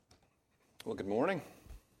Well, good morning.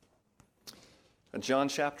 John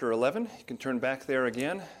chapter 11. You can turn back there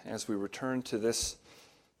again as we return to this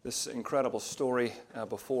incredible story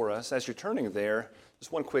before us. As you're turning there,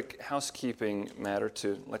 just one quick housekeeping matter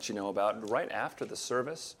to let you know about. Right after the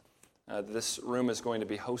service, this room is going to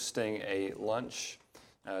be hosting a lunch.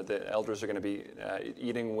 The elders are going to be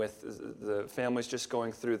eating with the families, just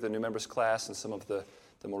going through the new members class and some of the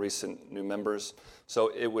more recent new members.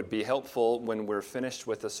 So it would be helpful when we're finished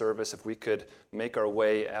with the service if we could make our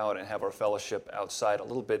way out and have our fellowship outside a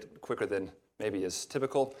little bit quicker than maybe is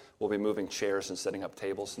typical. We'll be moving chairs and setting up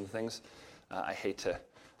tables and things. I hate to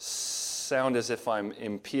sound as if I'm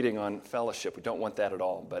impeding on fellowship. We don't want that at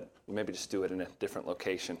all, but we'll maybe just do it in a different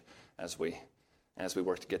location as we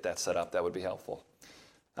work to get that set up. That would be helpful.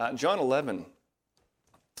 John 11,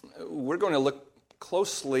 we're going to look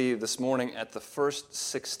closely this morning at the first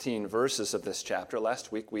 16 verses of this chapter.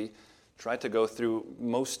 Last week we tried to go through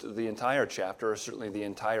most of the entire chapter, or certainly the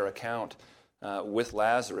entire account, with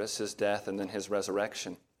Lazarus, his death, and then his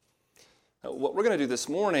resurrection. What we're going to do this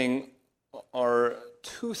morning are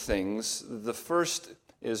two things. The first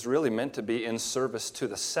is really meant to be in service to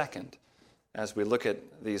the second as we look at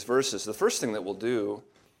these verses. The first thing that we'll do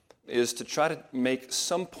is to try to make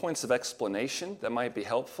some points of explanation that might be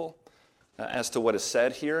helpful as to what is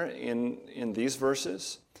said here in these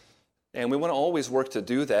verses. And we want to always work to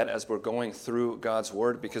do that as we're going through God's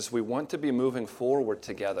Word, because we want to be moving forward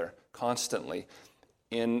together constantly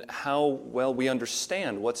in how well we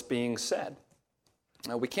understand what's being said.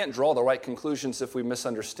 We can't draw the right conclusions if we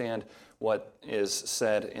misunderstand what is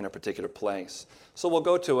said in a particular place. So we'll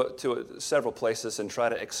go to several places and try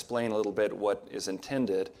to explain a little bit what is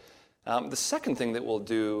intended. The second thing that we'll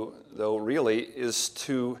do, though, really is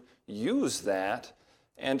to use that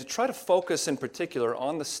and to try to focus in particular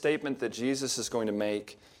on the statement that Jesus is going to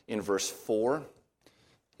make in verse 4.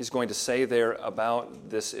 He's going to say there about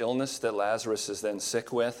this illness that Lazarus is then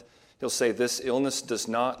sick with. He'll say, "This illness does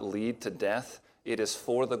not lead to death. It is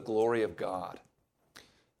for the glory of God."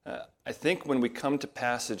 I think when we come to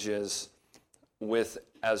passages with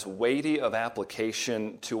as weighty of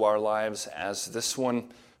application to our lives as this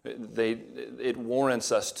one, it warrants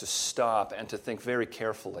us to stop and to think very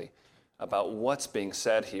carefully about what's being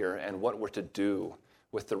said here and what we're to do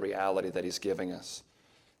with the reality that he's giving us.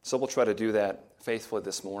 So we'll try to do that faithfully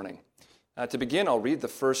this morning. To begin, I'll read the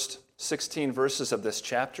first 16 verses of this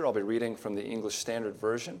chapter. I'll be reading from the English Standard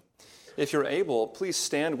Version. If you're able, please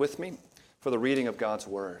stand with me for the reading of God's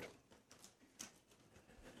Word.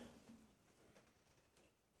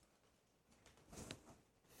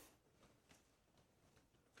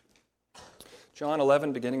 John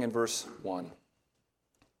 11, beginning in verse 1.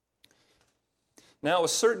 Now a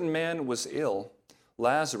certain man was ill,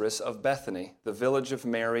 Lazarus of Bethany, the village of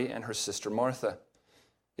Mary and her sister Martha.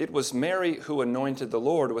 It was Mary who anointed the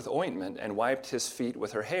Lord with ointment and wiped his feet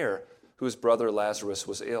with her hair, whose brother Lazarus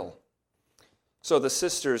was ill. So the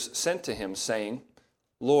sisters sent to him, saying,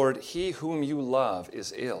 "Lord, he whom you love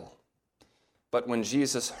is ill." But when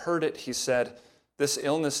Jesus heard it, he said, "This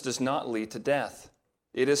illness does not lead to death.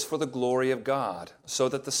 It is for the glory of God, so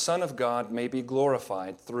that the Son of God may be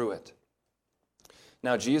glorified through it."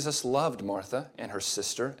 Now Jesus loved Martha and her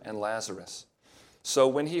sister and Lazarus. So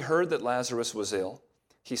when he heard that Lazarus was ill,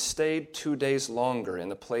 he stayed 2 days longer in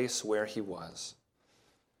the place where he was.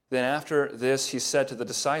 Then after this he said to the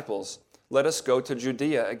disciples, "Let us go to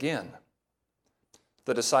Judea again."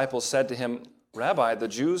 The disciples said to him, "Rabbi, the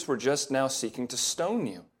Jews were just now seeking to stone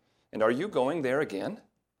you, and are you going there again?"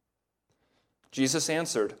 Jesus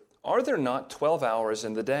answered, "Are there not 12 hours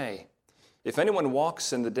in the day? If anyone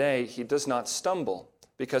walks in the day, he does not stumble,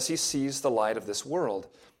 because he sees the light of this world.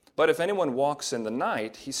 But if anyone walks in the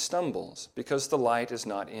night, he stumbles, because the light is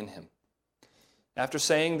not in him." After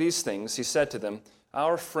saying these things, he said to them,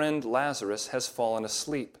 "Our friend Lazarus has fallen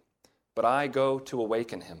asleep, but I go to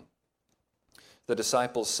awaken him." The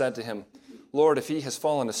disciples said to him, "Lord, if he has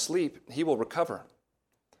fallen asleep, he will recover."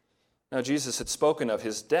 Now Jesus had spoken of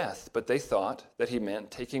his death, but they thought that he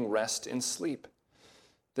meant taking rest in sleep.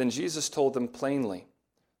 Then Jesus told them plainly,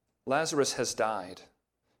 "Lazarus has died,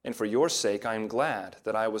 and for your sake I am glad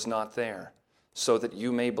that I was not there, so that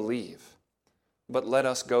you may believe. But let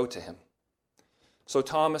us go to him." So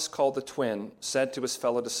Thomas, called the twin, said to his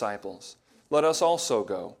fellow disciples, "Let us also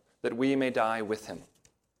go, that we may die with him."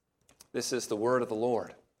 This is the word of the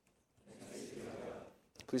Lord.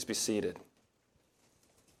 Please be seated.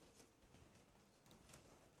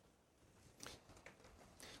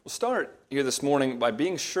 We'll start here this morning by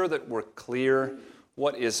being sure that we're clear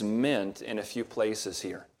what is meant in a few places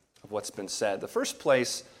here of what's been said. The first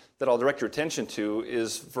place that I'll direct your attention to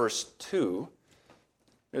is verse 2.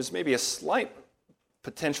 There's maybe a slight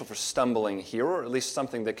potential for stumbling here, or at least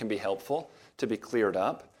something that can be helpful to be cleared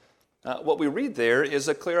up. What we read there is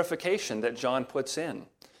a clarification that John puts in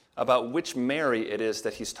about which Mary it is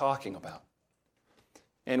that he's talking about.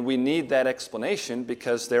 And we need that explanation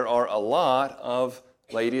because there are a lot of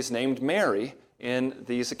ladies named Mary in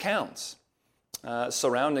these accounts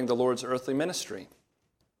surrounding the Lord's earthly ministry.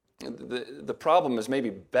 The problem is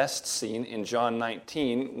maybe best seen in John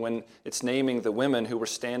 19 when it's naming the women who were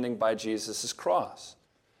standing by Jesus' cross.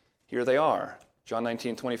 Here they are, John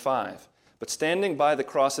 19:25. But standing by the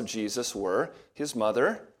cross of Jesus were his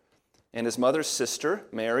mother and his mother's sister,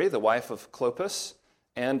 Mary, the wife of Clopas,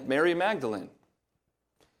 and Mary Magdalene.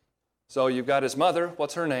 So you've got his mother,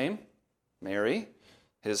 what's her name? Mary.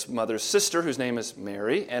 His mother's sister, whose name is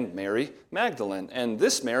Mary, and Mary Magdalene. And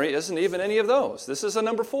this Mary isn't even any of those. This is a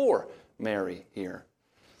number 4 Mary here.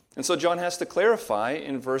 And so John has to clarify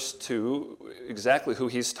in verse 2 exactly who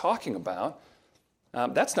he's talking about.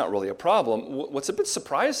 That's not really a problem. What's a bit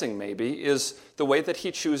surprising maybe is the way that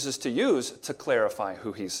he chooses to use to clarify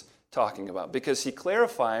who he's talking about, because he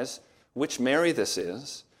clarifies which Mary this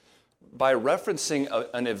is by referencing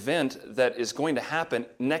an event that is going to happen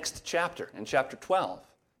next chapter, in chapter 12.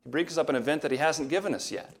 He brings up an event that he hasn't given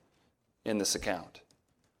us yet in this account.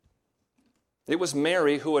 It was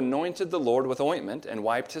Mary who anointed the Lord with ointment and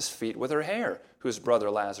wiped his feet with her hair, whose brother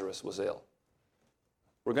Lazarus was ill.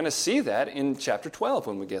 We're going to see that in chapter 12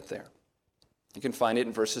 when we get there. You can find it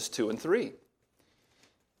in verses 2 and 3.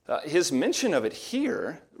 His mention of it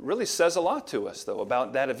here really says a lot to us, though,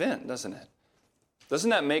 about that event, doesn't it? Doesn't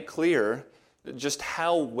that make clear just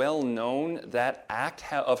how well known that act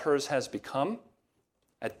of hers has become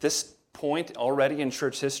at this point already in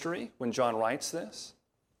church history when John writes this?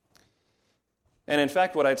 And in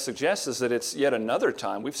fact, what I'd suggest is that it's yet another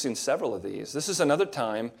time, we've seen several of these, this is another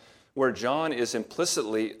time where John is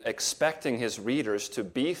implicitly expecting his readers to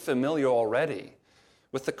be familiar already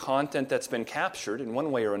with the content that's been captured in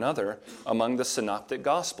one way or another among the synoptic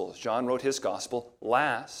gospels. John wrote his gospel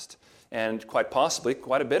last, and quite possibly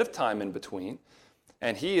quite a bit of time in between.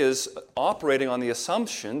 And he is operating on the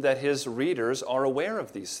assumption that his readers are aware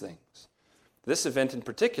of these things. This event in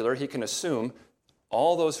particular, he can assume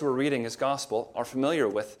all those who are reading his gospel are familiar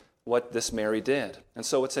with what this Mary did. And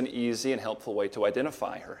so it's an easy and helpful way to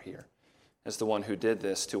identify her here as the one who did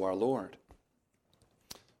this to our Lord.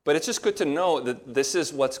 But it's just good to know that this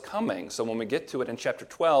is what's coming. So when we get to it in chapter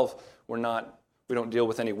 12, we don't deal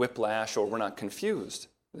with any whiplash or we're not confused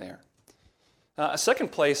there. A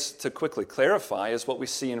second place to quickly clarify is what we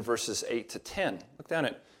see in verses 8 to 10. Look down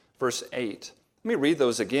at verse 8. Let me read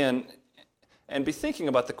those again and be thinking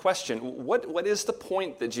about the question, what is the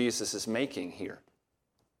point that Jesus is making here?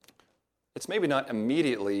 It's maybe not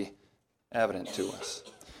immediately evident to us.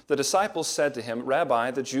 The disciples said to him, "Rabbi,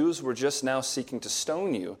 the Jews were just now seeking to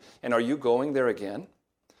stone you, and are you going there again?"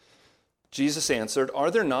 Jesus answered, "Are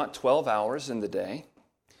there not 12 hours in the day?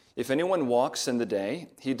 If anyone walks in the day,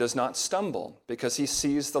 he does not stumble, because he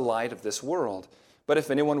sees the light of this world. But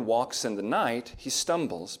if anyone walks in the night, he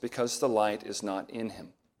stumbles, because the light is not in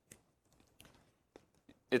him."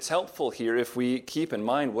 It's helpful here if we keep in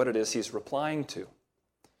mind what it is he's replying to.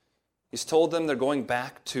 He's told them they're going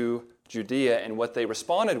back to Judea, and what they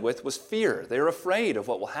responded with was fear. They're afraid of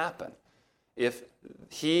what will happen if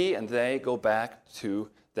he and they go back to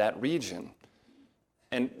that region.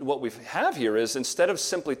 And what we have here is, instead of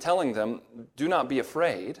simply telling them, "Do not be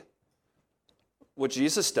afraid," what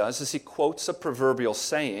Jesus does is he quotes a proverbial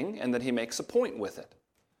saying, and then he makes a point with it.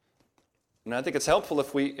 And I think it's helpful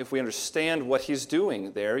if we understand what he's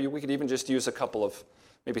doing there. We could even just use a couple of,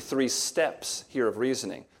 maybe 3 steps here of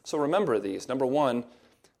reasoning. So remember these. Number 1,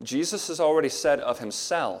 Jesus has already said of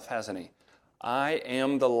himself, hasn't he? "I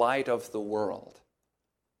am the light of the world."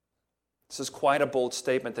 This is quite a bold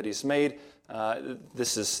statement that he's made.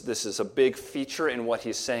 This is a big feature in what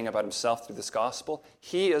he's saying about himself through this gospel.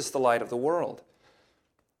 He is the light of the world.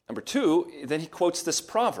 Number 2, then he quotes this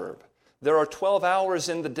proverb. There are 12 hours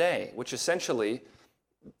in the day, which essentially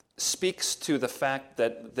speaks to the fact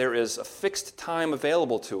that there is a fixed time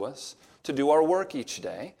available to us to do our work each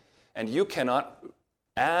day, and you cannot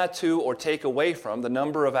add to or take away from the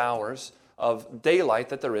number of hours of daylight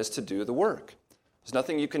that there is to do the work. There's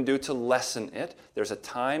nothing you can do to lessen it. There's a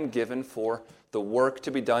time given for the work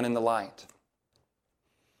to be done in the light.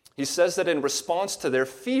 He says that in response to their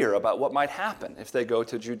fear about what might happen if they go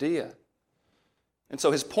to Judea. And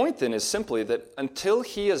so his point then is simply that until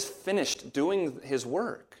he has finished doing his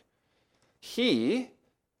work, he,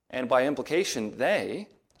 and by implication they,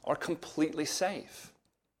 are completely safe.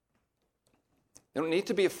 They don't need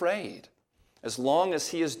to be afraid. as long as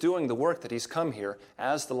he is doing the work that he's come here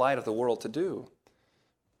as the light of the world to do.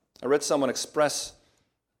 I read someone express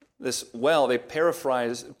this well. They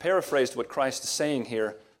paraphrased what Christ is saying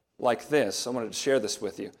here like this. I wanted to share this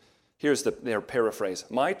with you. Here's their paraphrase.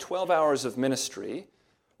 My 12 hours of ministry,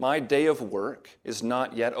 my day of work is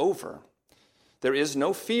not yet over. There is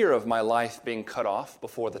no fear of my life being cut off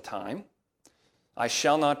before the time. I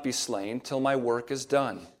shall not be slain till my work is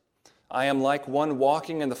done. I am like one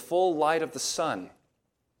walking in the full light of the sun,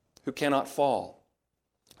 who cannot fall.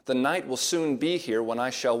 The night will soon be here when I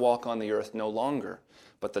shall walk on the earth no longer,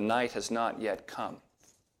 but the night has not yet come.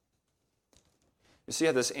 You see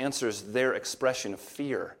how this answers their expression of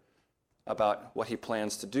fear about what he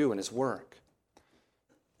plans to do in his work.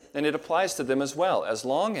 And it applies to them as well. As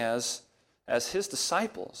long as his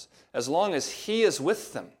disciples, as long as he is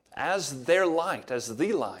with them, as their light, as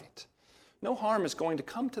the light, no harm is going to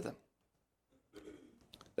come to them.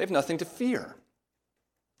 They have nothing to fear.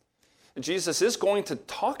 Jesus is going to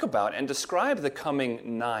talk about and describe the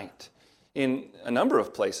coming night in a number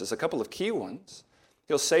of places, a couple of key ones.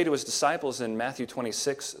 He'll say to his disciples in Matthew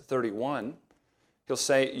 26:31, he'll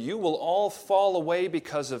say, "You will all fall away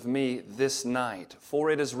because of me this night, for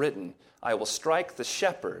it is written, I will strike the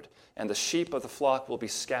shepherd, and the sheep of the flock will be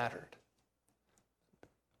scattered."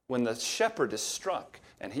 When the shepherd is struck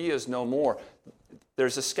and he is no more,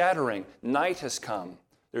 there's a scattering. Night has come.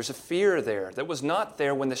 There's a fear there that was not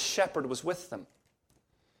there when the shepherd was with them.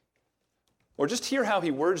 Or just hear how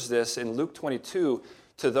he words this in Luke 22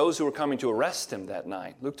 to those who were coming to arrest him that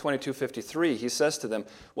night. Luke 22:53, he says to them,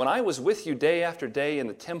 "When I was with you day after day in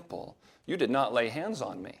the temple, you did not lay hands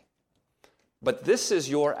on me. But this is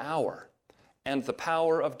your hour and the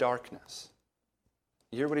power of darkness."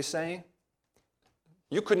 You hear what he's saying?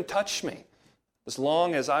 You couldn't touch me as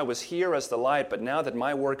long as I was here as the light, but now that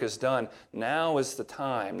my work is done, now is the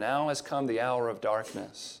time. Now has come the hour of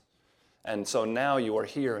darkness. And so now you are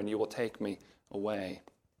here and you will take me away.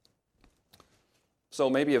 So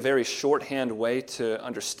maybe a very shorthand way to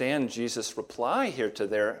understand Jesus' reply here to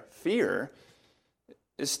their fear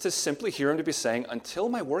is to simply hear him to be saying, until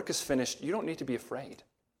my work is finished, you don't need to be afraid.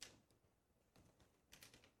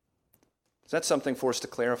 So that's something for us to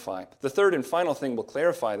clarify. The third and final thing we'll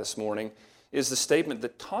clarify this morning is the statement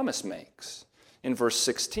that Thomas makes in verse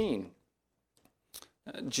 16.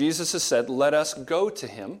 Jesus has said, "Let us go to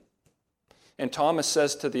him." And Thomas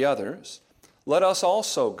says to the others, "Let us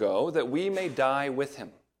also go, that we may die with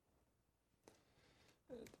him."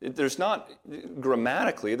 There's not,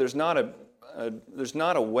 grammatically, there's not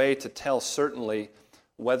a way to tell certainly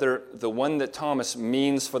whether the one that Thomas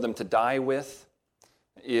means for them to die with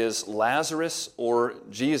is Lazarus or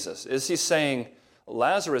Jesus. Is he saying,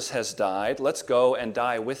 Lazarus has died, let's go and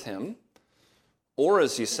die with him? Or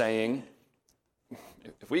is he saying,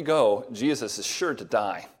 if we go, Jesus is sure to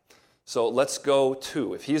die, so let's go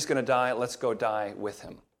too. If he's going to die, let's go die with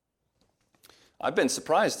him. I've been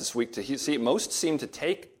surprised this week to see most seem to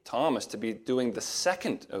take Thomas to be doing the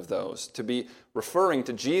second of those, to be referring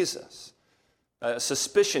to Jesus. A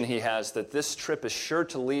suspicion he has that this trip is sure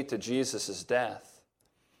to lead to Jesus' death,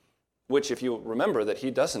 which, if you remember, that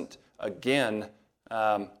he doesn't again,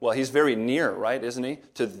 he's very near, right, isn't he,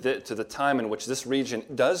 to the time in which this region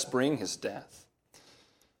does bring his death.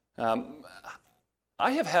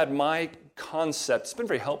 I have had my concept, it's been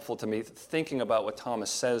very helpful to me thinking about what Thomas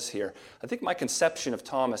says here. I think my conception of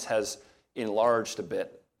Thomas has enlarged a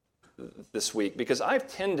bit this week, because I've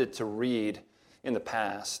tended to read in the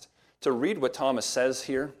past, to read what Thomas says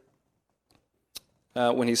here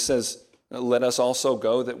when he says, "Let us also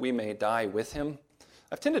go that we may die with him."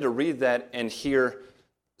 I've tended to read that and hear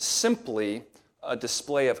simply a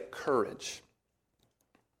display of courage.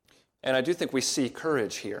 And I do think we see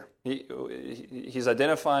courage here. He's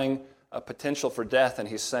identifying a potential for death, and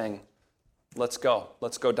he's saying, let's go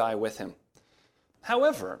die with him.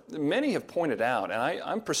 However, many have pointed out, and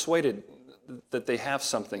I'm persuaded that they have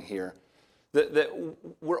something here, that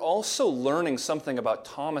we're also learning something about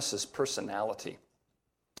Thomas's personality,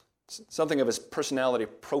 something of his personality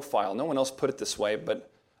profile. No one else put it this way,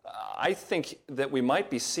 but I think that we might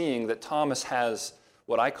be seeing that Thomas has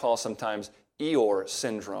what I call sometimes Eeyore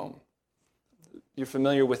syndrome. You're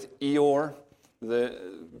familiar with Eeyore, the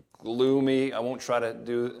gloomy, I won't try to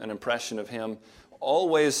do an impression of him,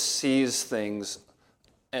 always sees things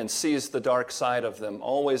and sees the dark side of them,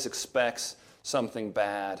 always expects something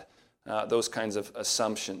bad, those kinds of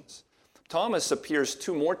assumptions. Thomas appears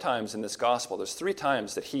 2 more times in this gospel. There's 3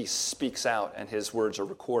 times that he speaks out and his words are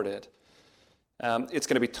recorded. It's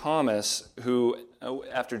going to be Thomas who,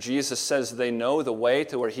 after Jesus says they know the way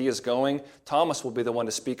to where he is going, Thomas will be the one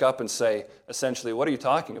to speak up and say, essentially, what are you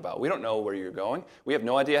talking about? We don't know where you're going. We have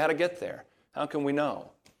no idea how to get there. How can we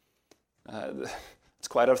know? It's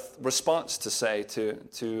quite a response to say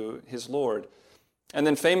to his Lord. And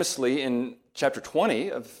then famously in chapter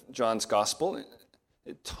 20 of John's Gospel,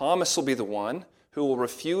 Thomas will be the one who will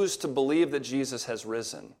refuse to believe that Jesus has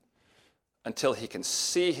risen until he can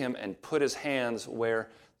see him and put his hands where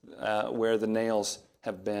the nails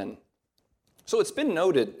have been. So it's been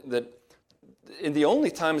noted that in the only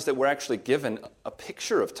times that we're actually given a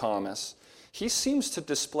picture of Thomas, he seems to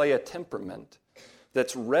display a temperament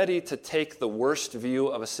that's ready to take the worst view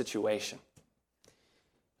of a situation.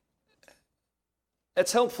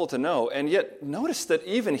 It's helpful to know, and yet notice that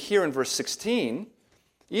even here in verse 16,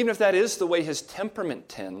 even if that is the way his temperament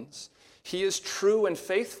tends, he is true and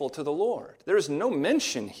faithful to the Lord. There is no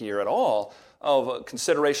mention here at all of a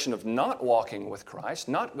consideration of not walking with Christ,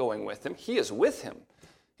 not going with him. He is with him.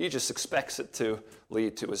 He just expects it to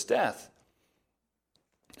lead to his death.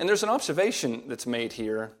 And there's an observation that's made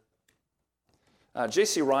here.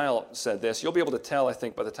 J.C. Ryle said this. You'll be able to tell, I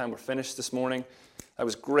think, by the time we're finished this morning. I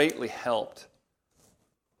was greatly helped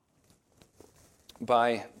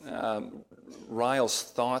by Ryle's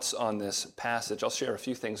thoughts on this passage. I'll share a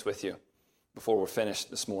few things with you before we're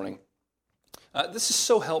finished this morning. This is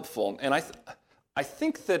so helpful, and I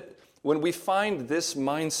think that when we find this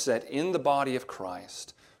mindset in the body of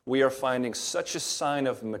Christ, we are finding such a sign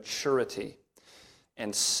of maturity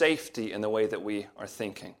and safety in the way that we are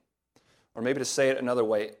thinking. Or maybe to say it another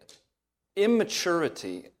way,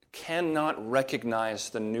 immaturity cannot recognize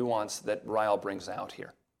the nuance that Ryle brings out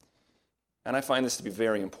here. And I find this to be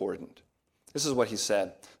very important. This is what he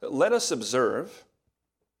said. Let us observe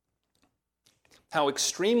how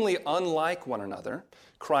extremely unlike one another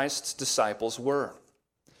Christ's disciples were.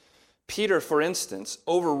 Peter, for instance,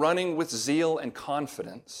 overrunning with zeal and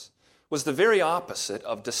confidence, was the very opposite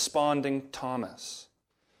of desponding Thomas.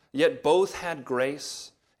 Yet both had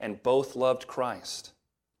grace and both loved Christ.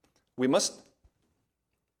 We must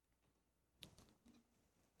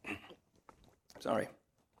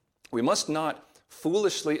not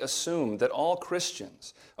foolishly assume that all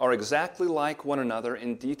Christians are exactly like one another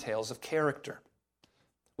in details of character.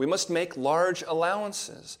 We must make large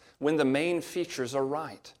allowances when the main features are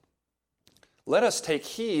right. Let us take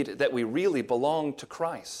heed that we really belong to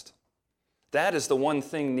Christ. That is the one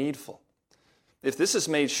thing needful. If this is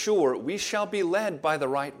made sure, we shall be led by the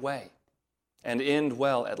right way and end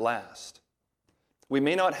well at last. We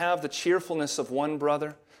may not have the cheerfulness of one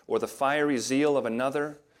brother, or the fiery zeal of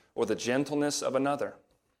another, or the gentleness of another.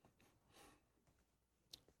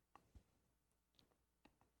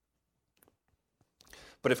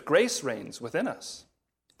 But if grace reigns within us,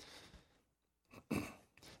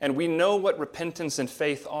 and we know what repentance and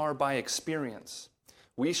faith are by experience,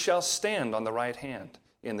 we shall stand on the right hand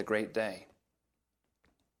in the great day.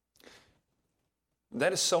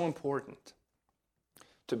 That is so important,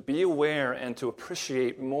 to be aware and to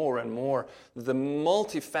appreciate more and more the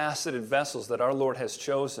multifaceted vessels that our Lord has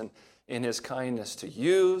chosen in his kindness to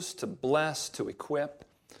use, to bless, to equip,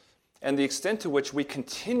 and the extent to which we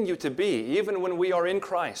continue to be, even when we are in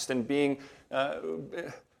Christ and being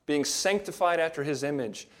sanctified after his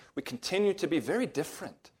image, we continue to be very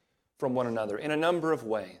different from one another in a number of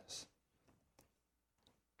ways.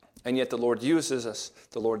 And yet the Lord uses us,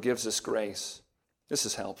 the Lord gives us grace. This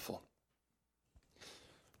is helpful.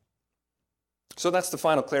 So that's the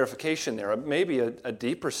final clarification there, maybe a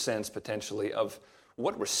deeper sense potentially of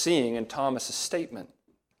what we're seeing in Thomas's statement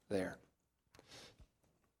there.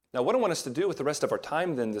 Now, what I want us to do with the rest of our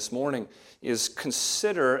time then this morning is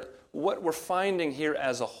consider what we're finding here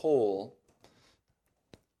as a whole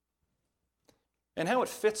and how it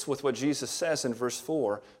fits with what Jesus says in verse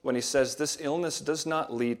 4 when he says, this illness does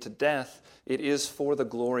not lead to death, it is for the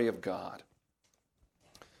glory of God.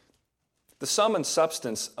 The sum and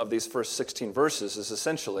substance of these first 16 verses is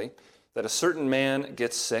essentially that a certain man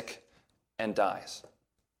gets sick and dies.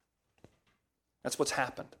 That's what's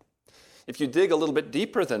happened. If you dig a little bit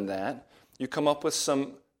deeper than that, you come up with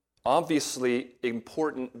some obviously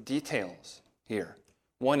important details here.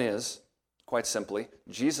 One is, quite simply,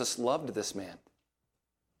 Jesus loved this man.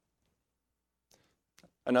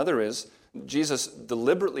 Another is, Jesus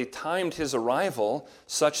deliberately timed his arrival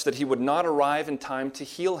such that he would not arrive in time to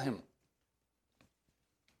heal him.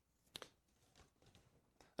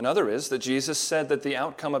 Another is that Jesus said that the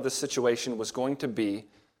outcome of this situation was going to be,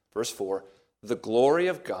 verse 4, the glory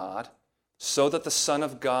of God, so that the Son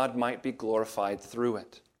of God might be glorified through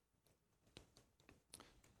it.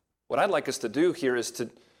 What I'd like us to do here is to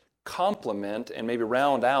complement and maybe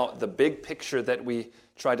round out the big picture that we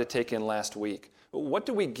tried to take in last week. What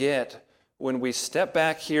do we get when we step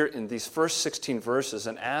back here in these first 16 verses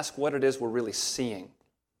and ask what it is we're really seeing?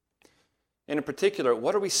 And in particular,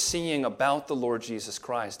 what are we seeing about the Lord Jesus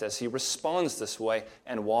Christ as he responds this way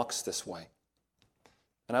and walks this way?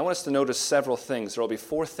 And I want us to notice several things. There will be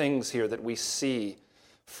 4 things here that we see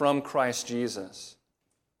from Christ Jesus.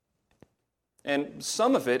 And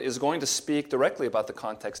some of it is going to speak directly about the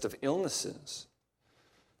context of illnesses.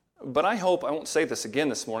 But I won't say this again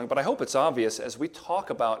this morning, but I hope it's obvious as we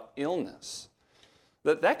talk about illness,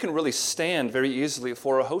 that can really stand very easily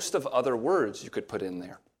for a host of other words you could put in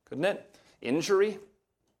there, couldn't it? Injury,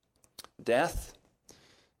 death,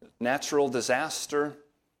 natural disaster.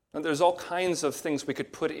 And there's all kinds of things we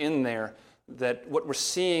could put in there that what we're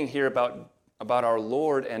seeing here about our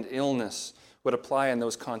Lord and illness would apply in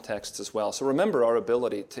those contexts as well. So remember our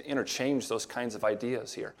ability to interchange those kinds of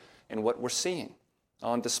ideas here in what we're seeing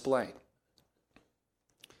on display.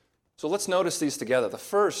 So let's notice these together. The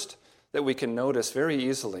first that we can notice very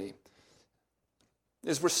easily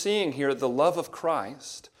is we're seeing here the love of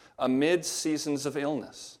Christ amid seasons of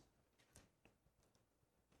illness.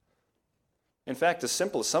 In fact, as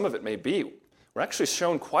simple as some of it may be, we're actually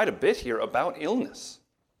shown quite a bit here about illness.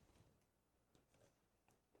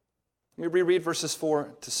 Let me reread verses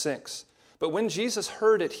 4 to 6. But when Jesus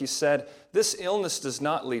heard it, he said, "This illness does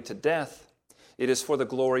not lead to death. It is for the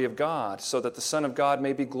glory of God, so that the Son of God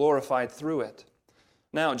may be glorified through it."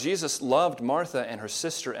 Now, Jesus loved Martha and her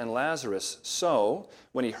sister and Lazarus. So,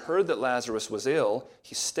 when he heard that Lazarus was ill,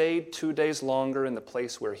 he stayed 2 days longer in the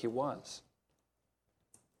place where he was.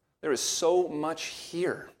 There is so much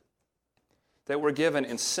here that we're given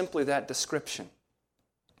in simply that description.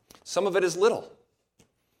 Some of it is little,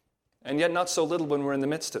 and yet not so little when we're in the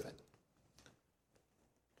midst of it.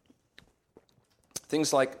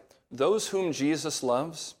 Things like, those whom Jesus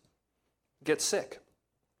loves get sick.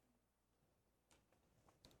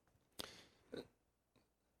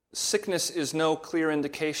 Sickness is no clear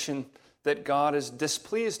indication that God is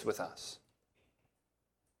displeased with us.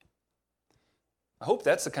 I hope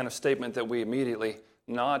that's the kind of statement that we immediately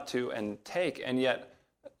nod to and take, and yet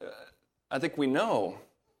I think we know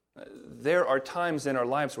there are times in our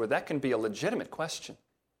lives where that can be a legitimate question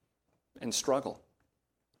and struggle.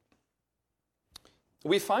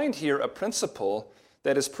 We find here a principle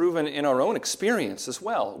that is proven in our own experience as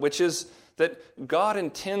well, which is that God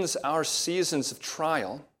intends our seasons of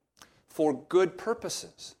trial for good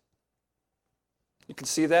purposes. You can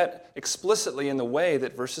see that explicitly in the way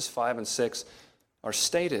that verses 5 and 6 are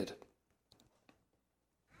stated.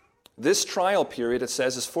 This trial period, it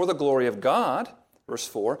says, is for the glory of God, verse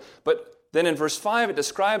 4, but then in verse 5 it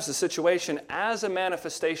describes the situation as a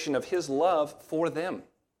manifestation of his love for them.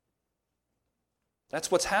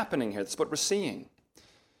 That's what's happening here. That's what we're seeing.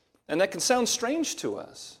 And that can sound strange to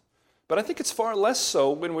us, but I think it's far less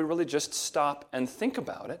so when we really just stop and think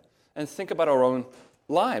about it and think about our own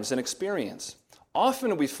lives and experience.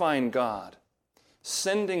 Often we find God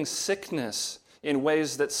sending sickness in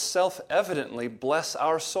ways that self-evidently bless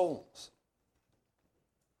our souls.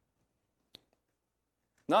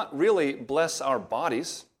 Not really bless our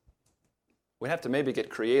bodies. We have to maybe get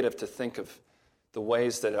creative to think of the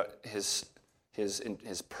ways that his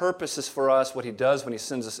purposes for us, what he does when he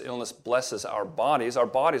sends us illness, blesses our bodies. Our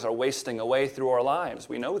bodies are wasting away through our lives.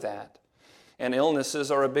 We know that. And illnesses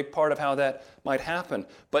are a big part of how that might happen.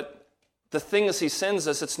 But the things he sends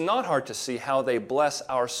us, it's not hard to see how they bless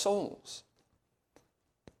our souls.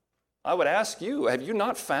 I would ask you, have you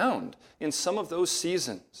not found in some of those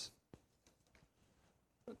seasons,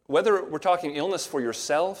 whether we're talking illness for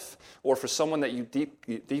yourself or for someone that you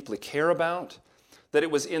deeply care about, that it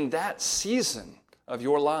was in that season of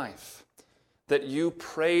your life that you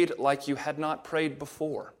prayed like you had not prayed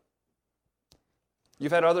before?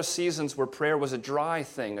 You've had other seasons where prayer was a dry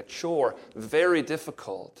thing, a chore, very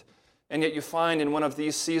difficult, and yet you find in one of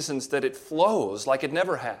these seasons that it flows like it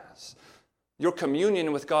never has. Your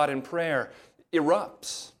communion with God in prayer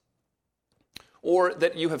erupts. Or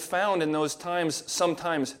that you have found in those times,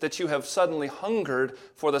 sometimes, that you have suddenly hungered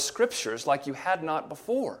for the Scriptures like you had not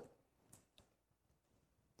before.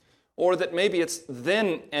 Or that maybe it's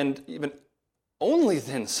then, and even only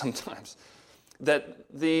then sometimes, that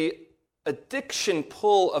the addiction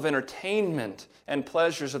pull of entertainment and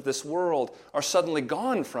pleasures of this world are suddenly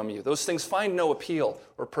gone from you. Those things find no appeal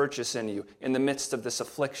or purchase in you in the midst of this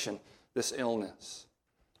affliction, this illness.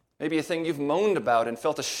 Maybe a thing you've moaned about and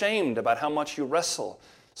felt ashamed about how much you wrestle.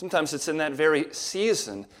 Sometimes it's in that very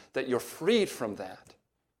season that you're freed from that,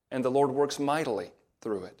 and the Lord works mightily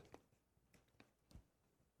through it.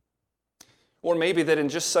 Or maybe that in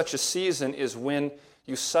just such a season is when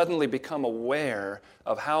you suddenly become aware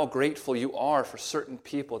of how grateful you are for certain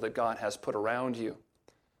people that God has put around you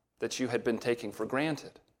that you had been taking for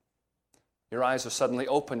granted. Your eyes are suddenly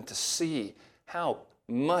opened to see how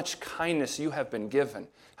much kindness you have been given,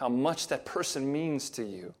 how much that person means to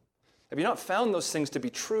you. Have you not found those things to be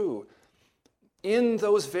true in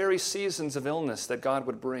those very seasons of illness that God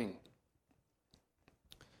would bring?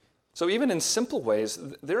 So even in simple ways,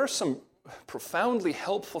 there are some profoundly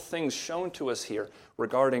helpful things shown to us here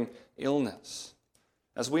regarding illness.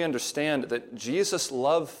 As we understand that Jesus'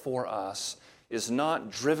 love for us is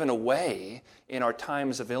not driven away in our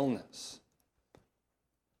times of illness,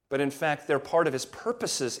 but in fact they're part of his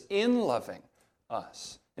purposes in loving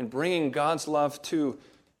us, in bringing God's love to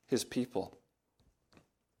his people.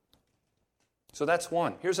 So that's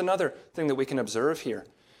one. Here's another thing that we can observe here,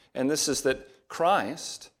 and this is that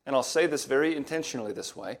Christ, and I'll say this very intentionally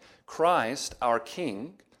this way, Christ, our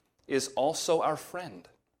King, is also our friend.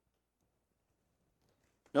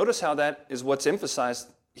 Notice how that is what's emphasized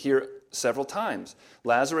here several times.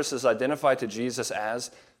 Lazarus is identified to Jesus as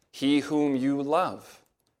he whom you love.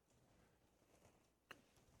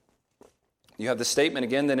 You have the statement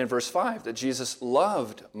again then in verse 5 that Jesus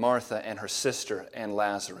loved Martha and her sister and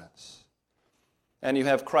Lazarus. And you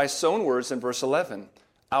have Christ's own words in verse 11,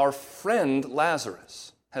 our friend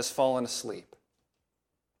Lazarus has fallen asleep.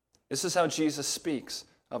 This is how Jesus speaks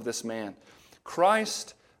of this man.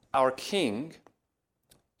 Christ, our King,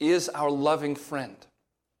 is our loving friend.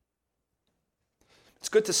 It's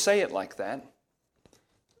good to say it like that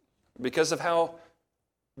because of how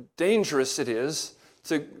dangerous it is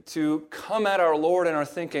to come at our Lord and our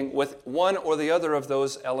thinking with one or the other of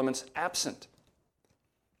those elements absent.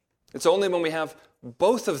 It's only when we have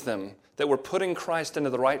both of them that we're putting Christ into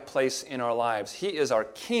the right place in our lives. He is our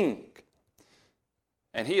King,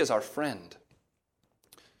 and he is our friend.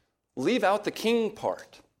 Leave out the king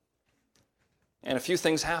part, and a few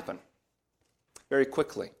things happen very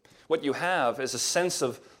quickly. What you have is a sense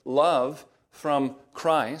of love from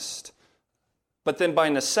Christ, but then by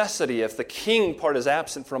necessity, if the king part is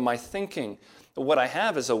absent from my thinking, what I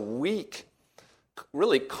have is a weak,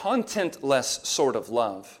 really contentless sort of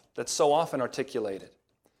love that's so often articulated.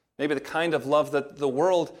 Maybe the kind of love that the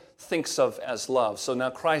world thinks of as love. So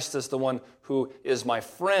now Christ is the one who is my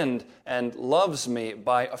friend and loves me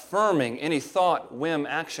by affirming any thought, whim,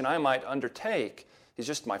 action I might undertake. He's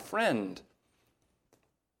just my friend.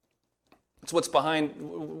 It's what's behind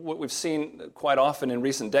what we've seen quite often in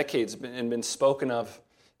recent decades and been spoken of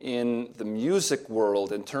in the music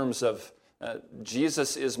world in terms of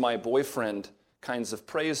Jesus is my boyfriend kinds of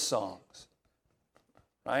praise songs.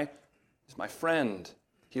 Right? He's my friend.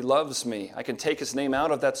 He loves me. I can take his name out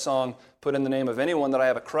of that song, put in the name of anyone that I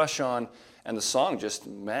have a crush on, and the song just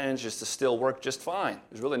manages to still work just fine.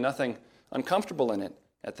 There's really nothing uncomfortable in it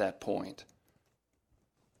at that point.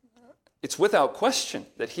 It's without question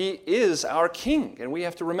that he is our King, and we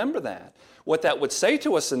have to remember that. What that would say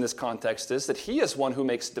to us in this context is that he is one who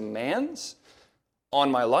makes demands on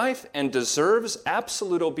my life and deserves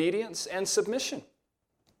absolute obedience and submission.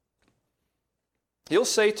 He'll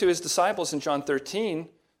say to his disciples in John 13,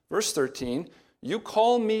 verse 13, you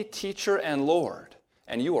call me teacher and Lord,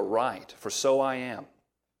 and you are right, for so I am.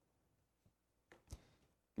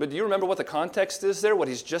 But do you remember what the context is there, what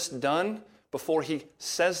he's just done before he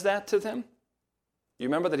says that to them? You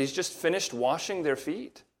remember that he's just finished washing their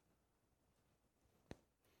feet?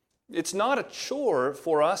 It's not a chore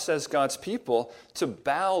for us as God's people to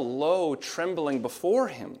bow low, trembling before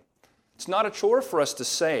him. It's not a chore for us to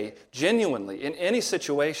say, genuinely, in any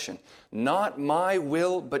situation, not my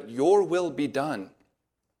will, but your will be done.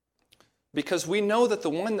 Because we know that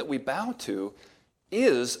the one that we bow to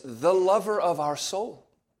is the lover of our soul.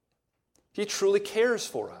 He truly cares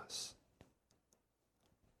for us.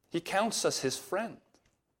 He counts us his friend.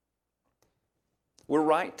 We're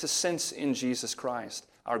right to sense in Jesus Christ,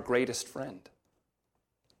 our greatest friend.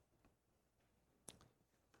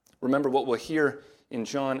 Remember what we'll hear in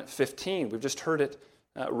John 15. We've just heard it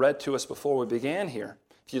read to us before we began here.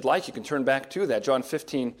 If you'd like, you can turn back to that. John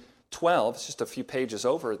 15:12. It's just a few pages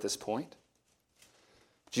over at this point.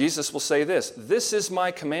 Jesus will say this, this is my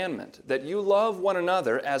commandment, that you love one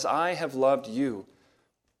another as I have loved you.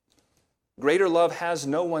 Greater love has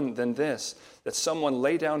no one than this, that someone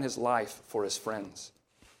lay down his life for his friends.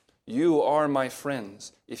 You are my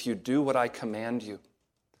friends if you do what I command you.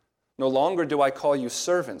 No longer do I call you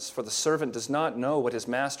servants, for the servant does not know what his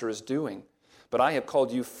master is doing. But I have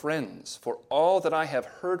called you friends, for all that I have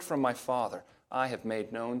heard from my Father, I have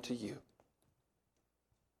made known to you.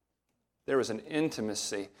 There is an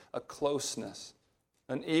intimacy, a closeness,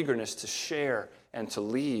 an eagerness to share and to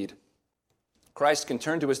lead. Christ can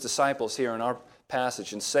turn to his disciples here in our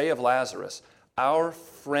passage and say of Lazarus, "Our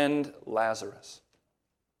friend Lazarus."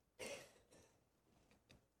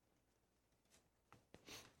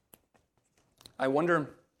 I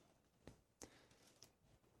wonder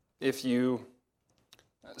if you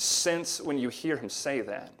sense when you hear him say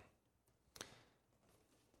that,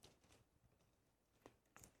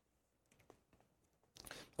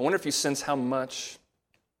 I wonder if you sense how much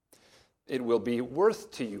it will be worth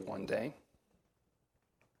to you one day.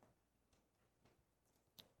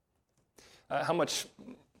 How much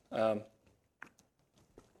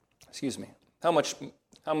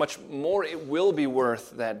more it will be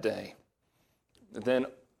worth that day than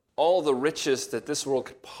all the riches that this world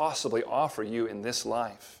could possibly offer you in this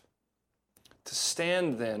life. To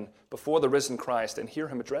stand then before the risen Christ and hear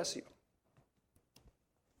him address you.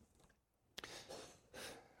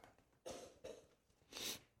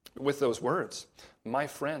 With those words, "My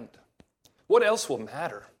friend." What else will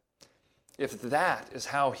matter if that is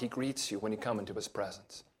how he greets you when you come into his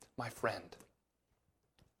presence? My friend.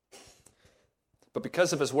 But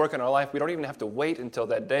because of his work in our life, we don't even have to wait until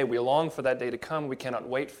that day. We long for that day to come. We cannot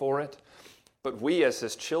wait for it. But we as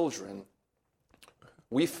his children,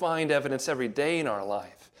 we find evidence every day in our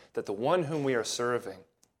life that the one whom we are serving,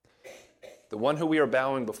 the one who we are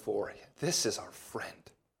bowing before, this is our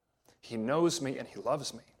friend. He knows me and he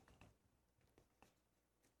loves me.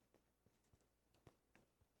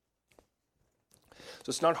 So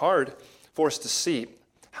it's not hard for us to see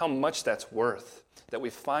how much that's worth, that we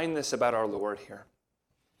find this about our Lord here.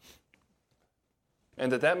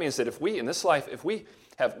 And that means that if we, in this life, if we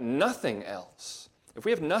have nothing else,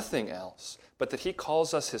 but that he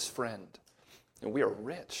calls us his friend, and we are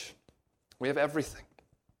rich, we have everything.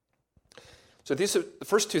 So these are the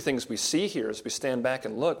first two things we see here as we stand back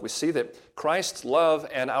and look. We see that Christ's love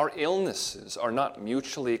and our illnesses are not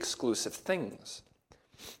mutually exclusive things.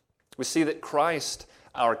 We see that Christ,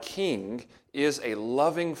 our King, is a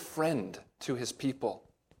loving friend to his people.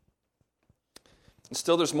 And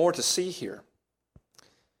still there's more to see here.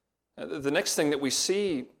 The next thing that we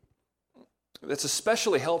see that's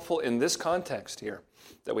especially helpful in this context here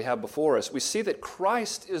that we have before us, we see that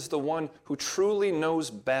Christ is the one who truly knows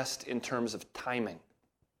best in terms of timing.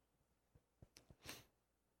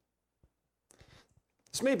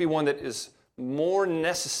 This may be one that is more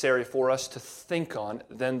necessary for us to think on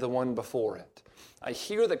than the one before it. I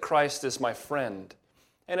hear that Christ is my friend,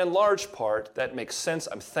 and in large part that makes sense.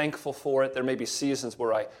 I'm thankful for it. There may be seasons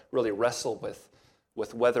where I really wrestle with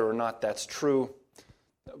whether or not that's true,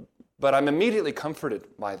 but I'm immediately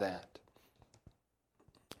comforted by that.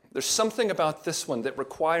 There's something about this one that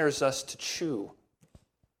requires us to chew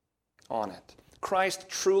on it. Christ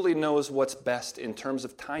truly knows what's best in terms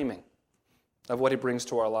of timing of what he brings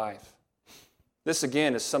to our life. This,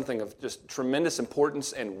 again, is something of just tremendous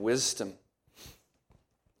importance and wisdom.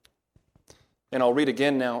 And I'll read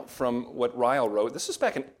again now from what Ryle wrote. This is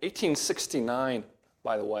back in 1869,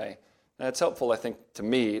 by the way. And it's helpful, I think, to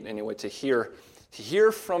me, anyway, to hear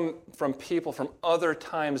from people from other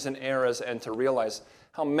times and eras and to realize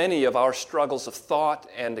how many of our struggles of thought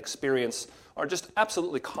and experience are just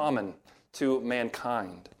absolutely common to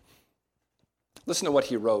mankind. Listen to what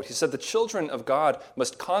he wrote. He said, "The children of God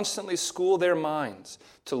must constantly school their minds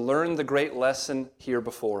to learn the great lesson here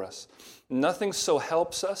before us. Nothing so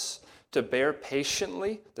helps us to bear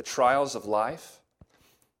patiently the trials of life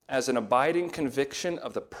as an abiding conviction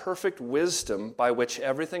of the perfect wisdom by which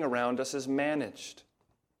everything around us is managed.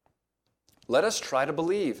 Let us try to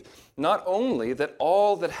believe not only that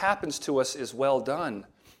all that happens to us is well done,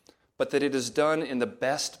 but that it is done in the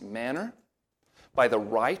best manner, by the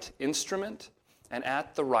right instrument, and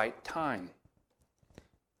at the right time.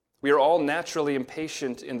 We are all naturally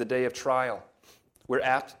impatient in the day of trial. We're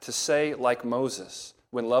apt to say, like Moses,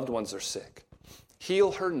 when loved ones are sick,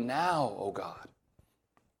 'Heal her now, O God.'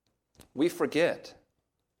 We forget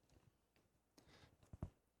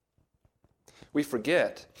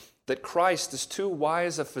that Christ is too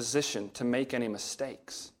wise a physician to make any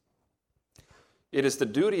mistakes. It is the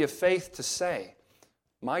duty of faith to say,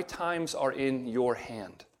 'My times are in your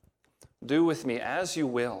hand. Do with me as you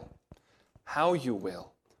will, how you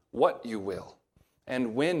will, what you will,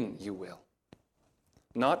 and when you will.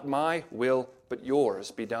 Not my will, but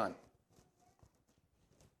yours be done.'"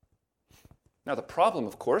 Now, the problem,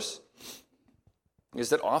 of course, is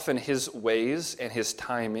that often his ways and his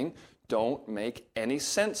timing don't make any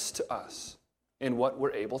sense to us in what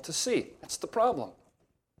we're able to see. That's the problem.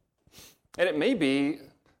 And it may be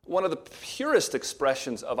one of the purest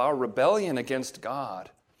expressions of our rebellion against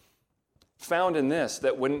God found in this,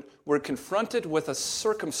 that when we're confronted with a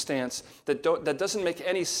circumstance that doesn't make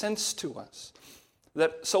any sense to us,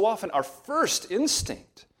 that so often our first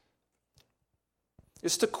instinct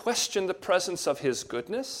is to question the presence of His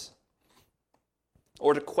goodness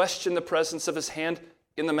or to question the presence of His hand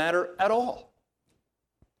in the matter at all.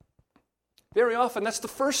 Very often, that's the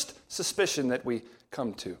first suspicion that we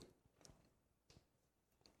come to.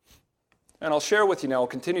 And I'll share with you now, I'll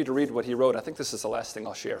continue to read what he wrote. I think this is the last thing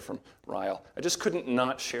I'll share from Ryle. I just couldn't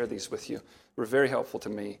not share these with you. They were very helpful to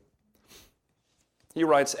me. He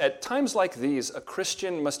writes, "At times like these, a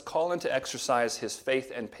Christian must call into exercise his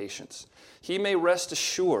faith and patience. He may rest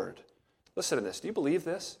assured." Listen to this. Do you believe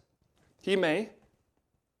this? He may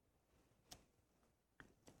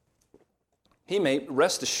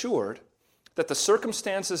rest assured that the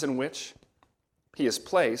circumstances in which he is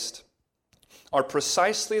placed are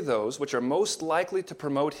precisely those which are most likely to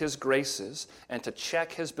promote his graces and to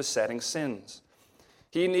check his besetting sins.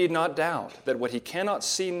 He need not doubt that what he cannot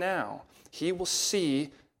see now, he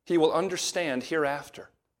will understand hereafter.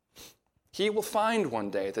 He will find one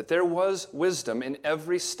day that there was wisdom in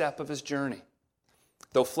every step of his journey,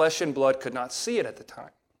 though flesh and blood could not see it at the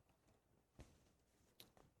time.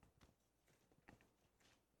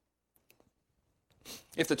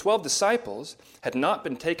 If the 12 disciples had not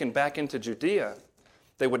been taken back into Judea,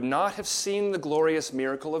 they would not have seen the glorious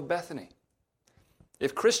miracle of Bethany.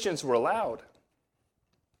 If Christians were allowed,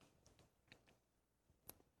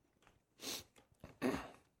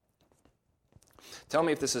 tell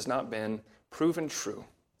me if this has not been proven true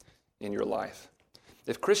in your life.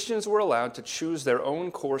 If Christians were allowed to choose their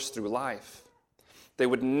own course through life, they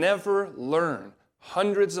would never learn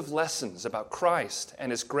hundreds of lessons about Christ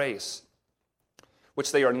and His grace,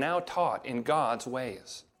 which they are now taught in God's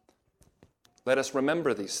ways. Let us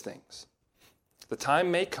remember these things. The time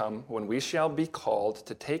may come when we shall be called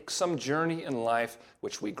to take some journey in life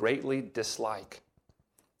which we greatly dislike.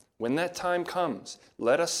 When that time comes,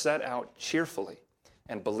 let us set out cheerfully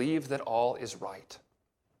and believe that all is right.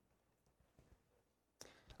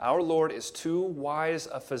 Our Lord is too wise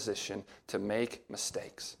a physician to make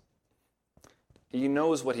mistakes. He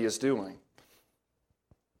knows what He is doing.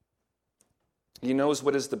 He knows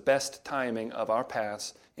what is the best timing of our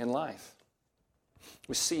paths in life.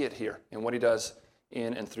 We see it here in what He does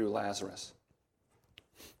in and through Lazarus.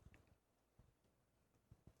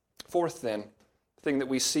 Fourth, then, thing that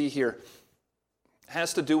we see here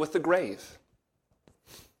has to do with the grave.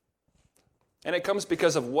 And it comes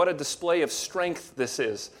because of what a display of strength this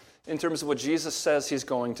is in terms of what Jesus says He's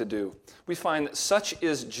going to do. We find that such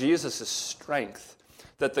is Jesus' strength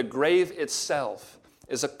that the grave itself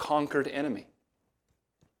is a conquered enemy.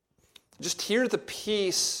 Just hear the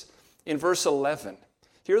peace in verse 11.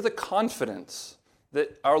 Hear the confidence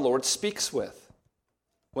that our Lord speaks with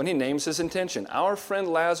when He names His intention. Our friend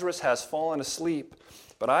Lazarus has fallen asleep,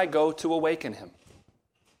 but I go to awaken him.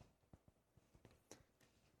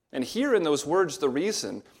 And hear in those words the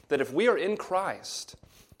reason that if we are in Christ,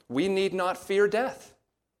 we need not fear death.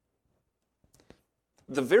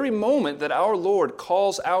 The very moment that our Lord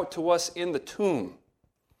calls out to us in the tomb,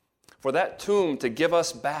 for that tomb to give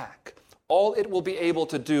us back, all it will be able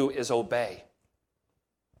to do is obey.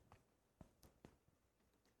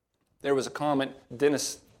 There was a comment,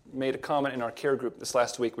 Dennis made a comment in our care group this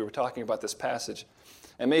last week. We were talking about this passage.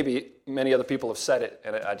 And maybe many other people have said it,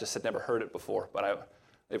 and I just had never heard it before, but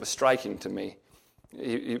it was striking to me.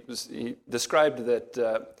 He described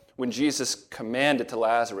that when Jesus commanded to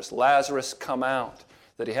Lazarus, Lazarus, come out,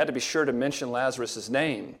 that he had to be sure to mention Lazarus'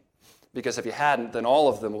 name, because if he hadn't, then all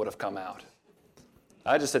of them would have come out.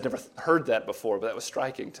 I just had never heard that before, but that was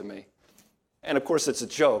striking to me. And of course, it's a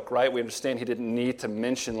joke, right? We understand he didn't need to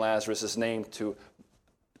mention Lazarus' name to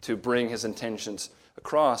bring his intentions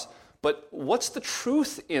across. But what's the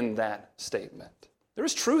truth in that statement? There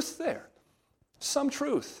is truth there, some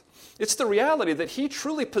truth. It's the reality that he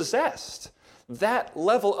truly possessed that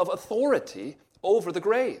level of authority over the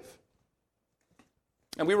grave.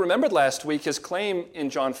 And we remembered last week his claim in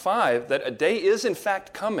John 5 that a day is in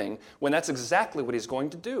fact coming when that's exactly what he's going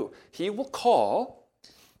to do. He will call,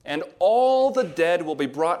 and all the dead will be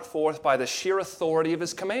brought forth by the sheer authority of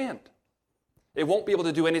his command. It won't be able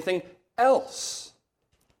to do anything else.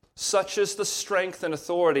 Such is the strength and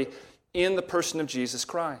authority in the person of Jesus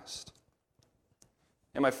Christ.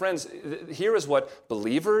 And my friends, here is what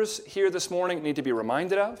believers here this morning need to be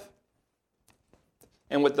reminded of.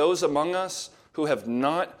 And what those among us who have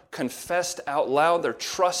not confessed out loud their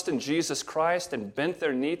trust in Jesus Christ and bent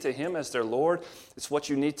their knee to Him as their Lord, it's what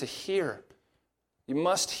you need to hear. You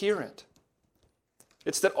must hear it.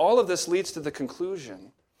 It's that all of this leads to the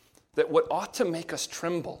conclusion that what ought to make us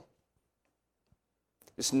tremble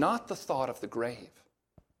is not the thought of the grave.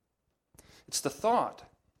 It's the thought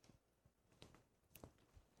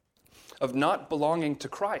of not belonging to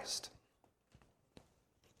Christ.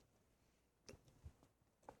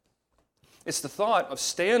 It's the thought of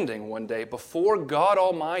standing one day before God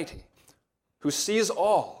Almighty, who sees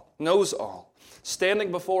all, knows all,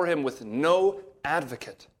 standing before him with no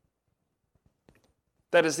advocate.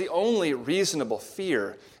 That is the only reasonable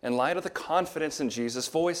fear in light of the confidence in Jesus'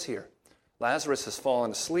 voice here. Lazarus has fallen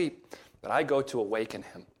asleep, but I go to awaken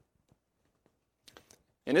him.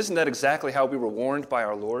 And isn't that exactly how we were warned by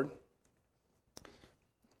our Lord?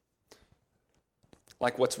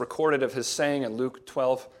 Like what's recorded of his saying in Luke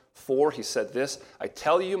 12:4, he said this, I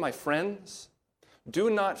tell you, my friends, do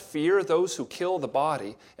not fear those who kill the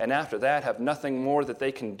body, and after that have nothing more that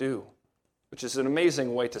they can do, which is an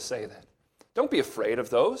amazing way to say that. Don't be afraid of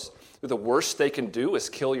those. The worst they can do is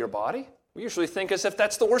kill your body. We usually think as if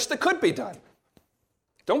that's the worst that could be done.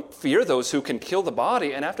 Don't fear those who can kill the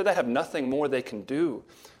body, and after that have nothing more they can do.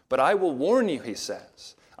 But I will warn you, he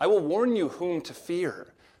says. I will warn you whom to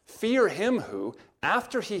fear. Fear him who,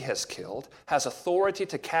 after he has killed, has authority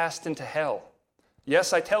to cast into hell.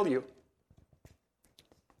 Yes, I tell you.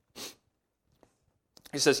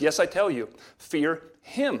 He says, yes, I tell you, fear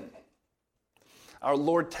him. Our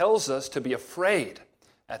Lord tells us to be afraid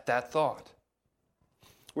at that thought.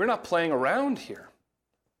 We're not playing around here.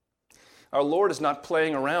 Our Lord is not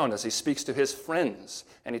playing around as he speaks to his friends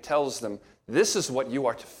and he tells them, this is what you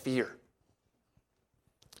are to fear.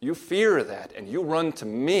 You fear that and you run to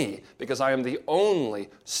me because I am the only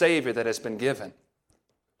Savior that has been given,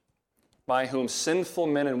 by whom sinful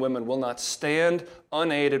men and women will not stand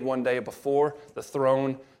unaided one day before the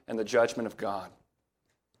throne and the judgment of God.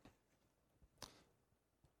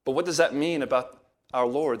 But what does that mean about our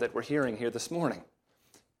Lord that we're hearing here this morning?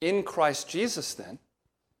 In Christ Jesus, then,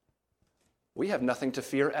 we have nothing to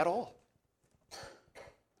fear at all.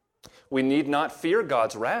 We need not fear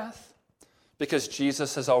God's wrath because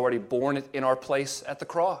Jesus has already borne it in our place at the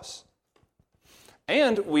cross.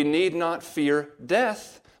 And we need not fear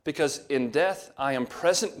death because in death I am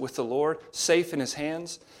present with the Lord, safe in his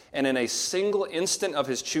hands, and in a single instant of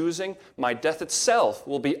his choosing, my death itself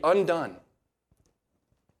will be undone.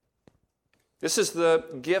 This is the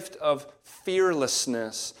gift of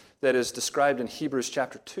fearlessness that is described in Hebrews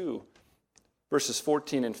chapter 2, verses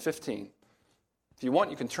 14 and 15. If you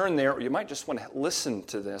want, you can turn there, or you might just want to listen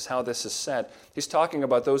to this, how this is said. He's talking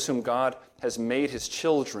about those whom God has made his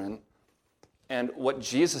children and what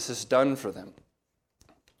Jesus has done for them.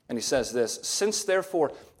 And he says this, since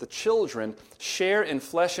therefore the children share in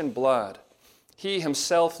flesh and blood, he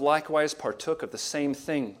himself likewise partook of the same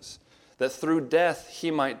things, that through death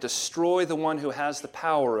he might destroy the one who has the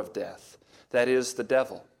power of death, that is, the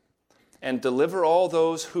devil, and deliver all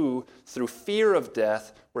those who, through fear of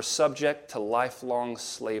death, were subject to lifelong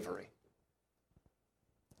slavery.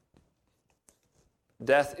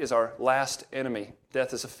 Death is our last enemy.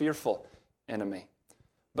 Death is a fearful enemy.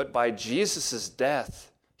 But by Jesus'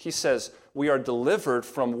 death, he says, we are delivered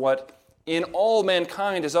from what in all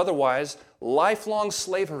mankind is otherwise lifelong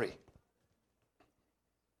slavery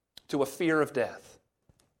to a fear of death.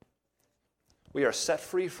 We are set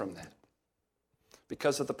free from that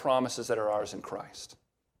because of the promises that are ours in Christ.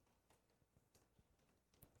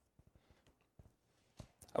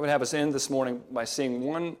 I would have us end this morning by seeing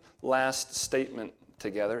one last statement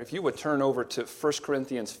together. If you would turn over to 1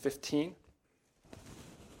 Corinthians 15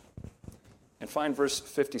 and find verse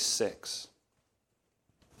 56.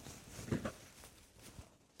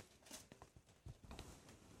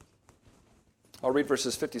 I'll read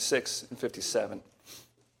verses 56 and 57.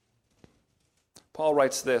 Paul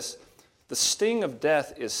writes this, the sting of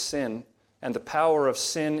death is sin, and the power of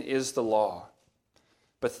sin is the law.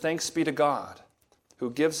 But thanks be to God, who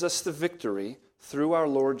gives us the victory through our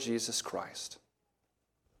Lord Jesus Christ.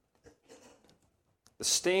 The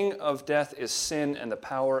sting of death is sin, and the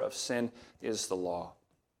power of sin is the law.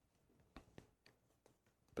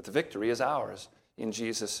 But the victory is ours in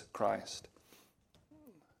Jesus Christ.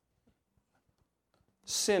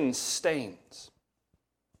 Sin stains.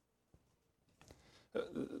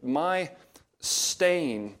 My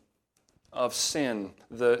stain of sin,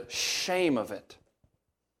 the shame of it,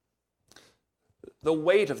 the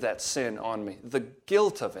weight of that sin on me, the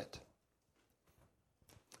guilt of it.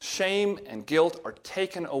 Shame and guilt are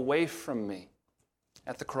taken away from me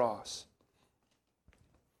at the cross.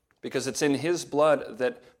 Because it's in his blood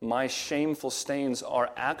that my shameful stains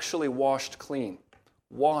are actually washed clean.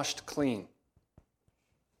 Washed clean.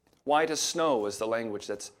 White as snow is the language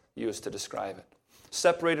that's used to describe it.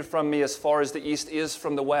 Separated from me as far as the east is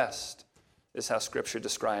from the west is how Scripture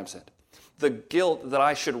describes it. the guilt that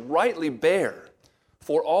I should rightly bear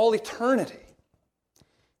for all eternity.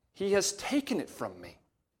 He has taken it from me,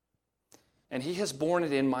 and He has borne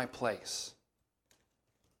it in my place.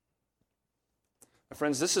 My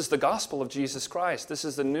friends, this is the gospel of Jesus Christ. This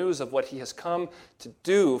is the news of what He has come to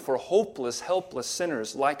do for hopeless, helpless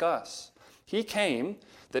sinners like us. He came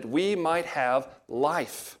that we might have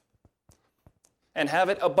life and have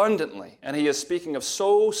it abundantly. And He is speaking of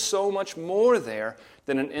so much more there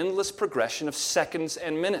than an endless progression of seconds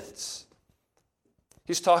and minutes.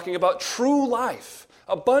 He's talking about true life,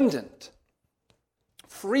 abundant,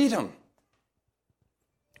 freedom.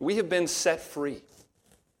 We have been set free.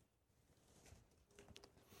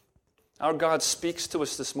 Our God speaks to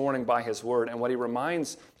us this morning by His Word, and what He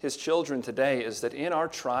reminds His children today is that in our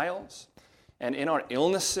trials and in our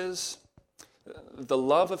illnesses, the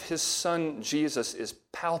love of His Son, Jesus, is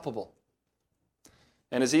palpable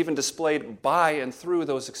and is even displayed by and through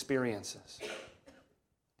those experiences.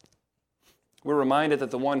 We're reminded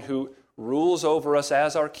that the one who rules over us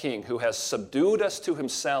as our King, who has subdued us to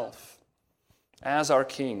Himself as our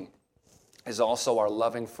King, is also our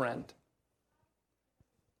loving friend.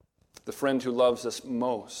 The friend who loves us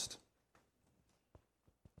most.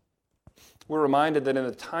 We're reminded that in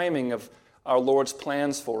the timing of our Lord's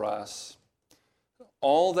plans for us,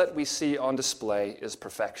 all that we see on display is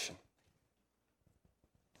perfection.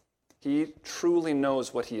 He truly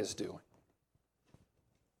knows what He is doing.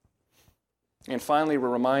 And finally, we're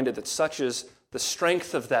reminded that such is the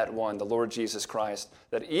strength of that one, the Lord Jesus Christ,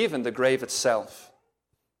 that even the grave itself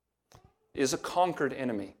is a conquered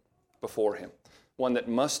enemy before Him, one that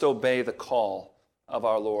must obey the call of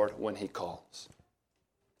our Lord when He calls.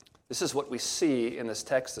 This is what we see in this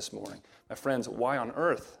text this morning. My friends, why on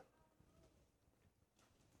earth?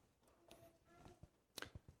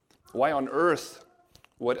 Why on earth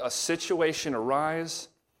would a situation arise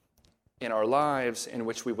in our lives in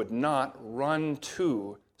which we would not run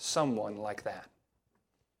to someone like that?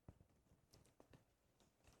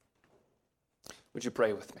 Would you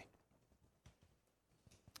pray with me?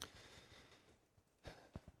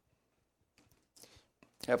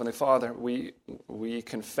 Heavenly Father, we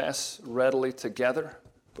confess readily together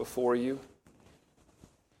before You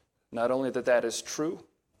not only that that is true,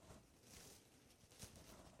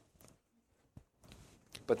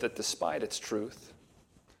 but that despite its truth,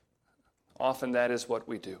 often that is what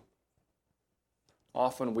we do.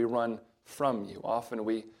 Often we run from You. Often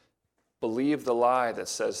we believe the lie that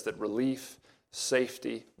says that relief,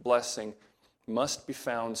 safety, blessing must be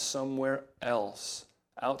found somewhere else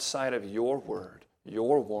outside of Your Word,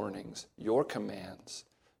 Your warnings, Your commands,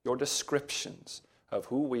 Your descriptions of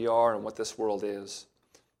who we are and what this world is.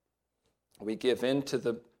 We give in to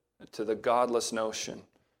the godless notion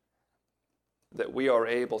that we are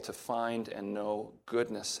able to find and know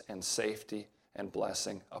goodness and safety and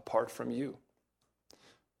blessing apart from You.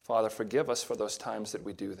 Father, forgive us for those times that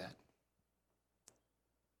we do that.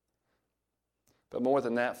 But more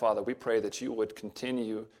than that, Father, we pray that You would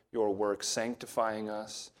continue Your work, sanctifying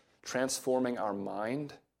us, transforming our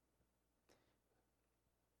mind,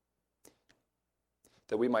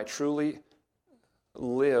 that we might truly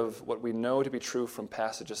live what we know to be true from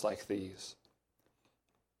passages like these.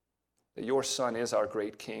 That Your Son is our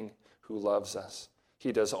great King who loves us.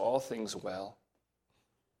 He does all things well.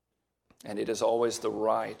 And it is always the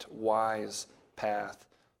right, wise path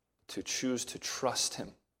to choose to trust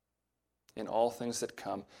Him in all things that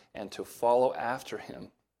come and to follow after Him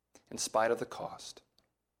in spite of the cost.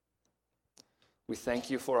 We thank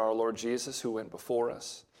You for our Lord Jesus who went before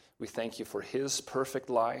us. We thank You for His perfect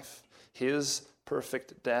life, His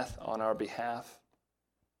perfect death on our behalf.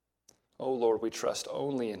 Oh Lord, we trust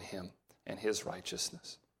only in Him and His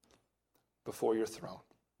righteousness before Your throne.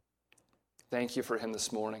 Thank You for Him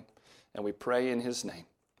this morning, and we pray in His name.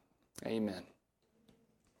 Amen.